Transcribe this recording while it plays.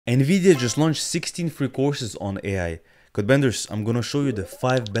Nvidia just launched 16 free courses on AI. Codebenders, I'm gonna show you the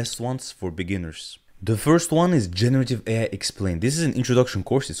 5 best ones for beginners. The first one is Generative AI Explained. This is an introduction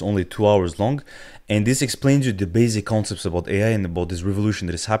course, it's only 2 hours long, and this explains you the basic concepts about AI and about this revolution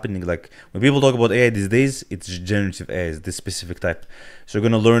that is happening. Like, when people talk about AI these days, it's generative AI, it's this specific type. So you're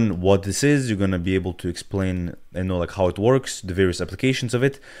gonna learn what this is, you're gonna be able to explain and know like how it works, the various applications of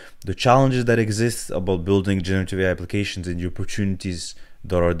it, the challenges that exist about building generative AI applications, and the opportunities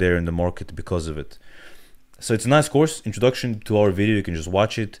that are there in the market because of it. So it's a nice course, introduction to our video. You can just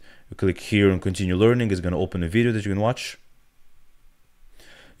watch it. You click here and continue learning. It's going to open a video that you can watch.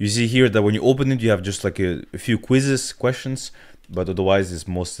 You see here that when you open it, you have just like a few quizzes, questions, but otherwise it's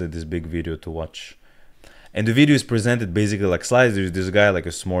mostly this big video to watch. And the video is presented basically like slides. There's this guy, like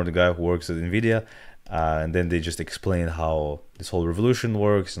a smart guy who works at Nvidia, and then they just explain how this whole revolution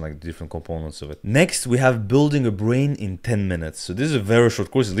works and like the different components of it. Next, we have Building a Brain in 10 minutes. So this is a very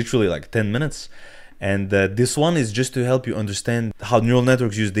short course, it's literally like 10 minutes. And this one is just to help you understand how neural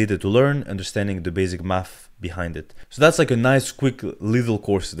networks use data to learn, understanding the basic math behind it. So that's like a nice, quick little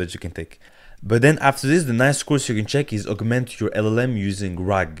course that you can take. But then after this, the nice course you can check is Augment Your LLM using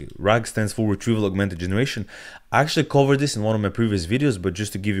RAG. RAG stands for Retrieval Augmented Generation. I actually covered this in one of my previous videos, but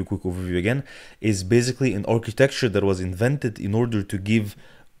just to give you a quick overview again, is basically an architecture that was invented in order to give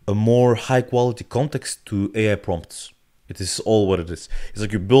a more high quality context to AI prompts. It is all what it is. It's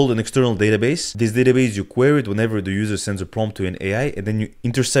like you build an external database. This database, you query it whenever the user sends a prompt to an AI, and then you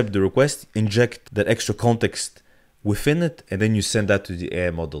intercept the request, inject that extra context within it, and then you send that to the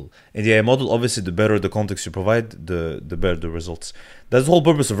AI model. And the AI model, obviously, the better the context you provide, the better the results. That's the whole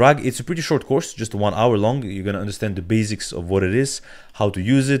purpose of RAG. It's a pretty short course, just 1 hour long. You're going to understand the basics of what it is, how to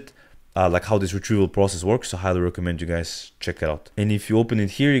use it, like how this retrieval process works. So I highly recommend you guys check it out. And if you open it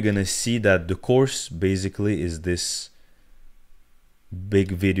here, you're going to see that the course basically is this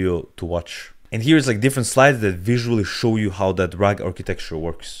big video to watch. And here's like different slides that visually show you how that RAG architecture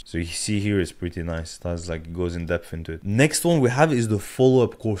works. So you see here it's pretty nice. That's like it goes in depth into it. Next one we have is the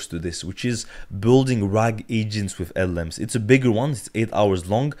follow-up course to this, which is Building RAG Agents with LLMs. It's a bigger one, it's 8 hours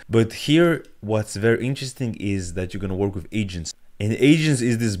long. But here what's very interesting is that you're gonna work with agents. And agents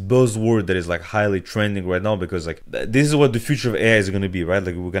is this buzzword that is like highly trending right now, because like this is what the future of AI is going to be, right?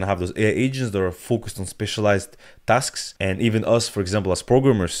 Like we're going to have those AI agents that are focused on specialized tasks. And even us, for example, as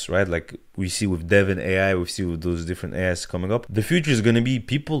programmers, right? Like we see with Dev and AI, we see with those different AIs coming up. The future is going to be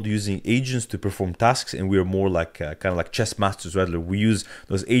people using agents to perform tasks. And we are more like kind of like chess masters, right? Like we use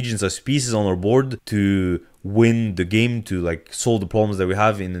those agents as pieces on our board to win the game, to like solve the problems that we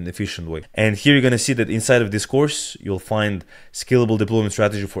have in an efficient way. And here you're going to see that inside of this course you'll find scalable deployment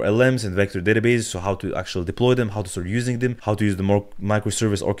strategy for LMs and vector databases, so how to actually deploy them, how to start using them, how to use the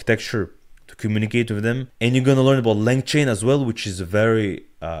microservice architecture to communicate with them. And you're going to learn about LangChain as well, which is a very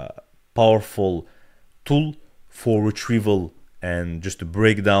powerful tool for retrieval and just to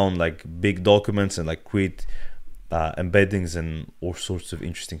break down like big documents and like create embeddings and all sorts of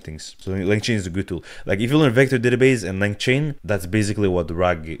interesting things. So LangChain is a good tool. Like if you learn vector database and LangChain, that's basically what the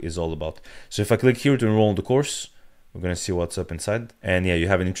RAG is all about. So if I click here to enroll in the course, we're going to see what's up inside. And yeah, you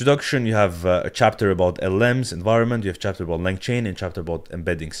have an introduction, you have a chapter about LLMs, environment, you have a chapter about LangChain, and chapter about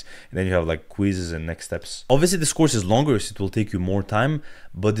embeddings. And then you have like quizzes and next steps. Obviously this course is longer, so it will take you more time,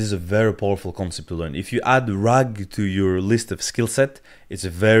 but this is a very powerful concept to learn. If you add RAG to your list of skill set, it's a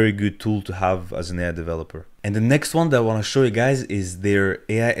very good tool to have as an AI developer. And the next one that I want to show you guys is their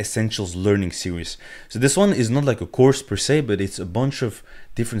AI Essentials learning series. So this one is not like a course per se, but it's a bunch of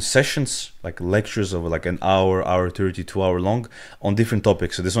different sessions, like lectures of like an hour, hour 30, 2 hour long on different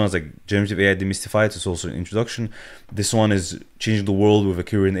topics. So this one is like generative AI demystified. It's also an introduction. This one is changing the world with a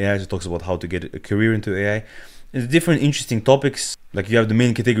career in AI. So it talks about how to get a career into AI. It's different interesting topics. Like you have the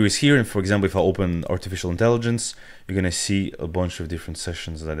main categories here, and for example, if I open artificial intelligence, you're gonna see a bunch of different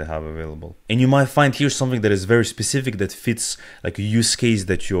sessions that they have available. And you might find here something that is very specific, that fits like a use case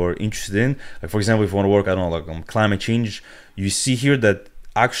that you're interested in. Like for example, if you want to work, I don't know, like on climate change, you see here that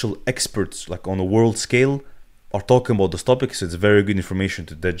actual experts like on a world scale are talking about this topic. So it's very good information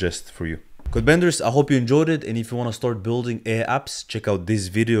to digest for you. Codebenders, I hope you enjoyed it. And if you want to start building AI apps, check out this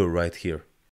video right here.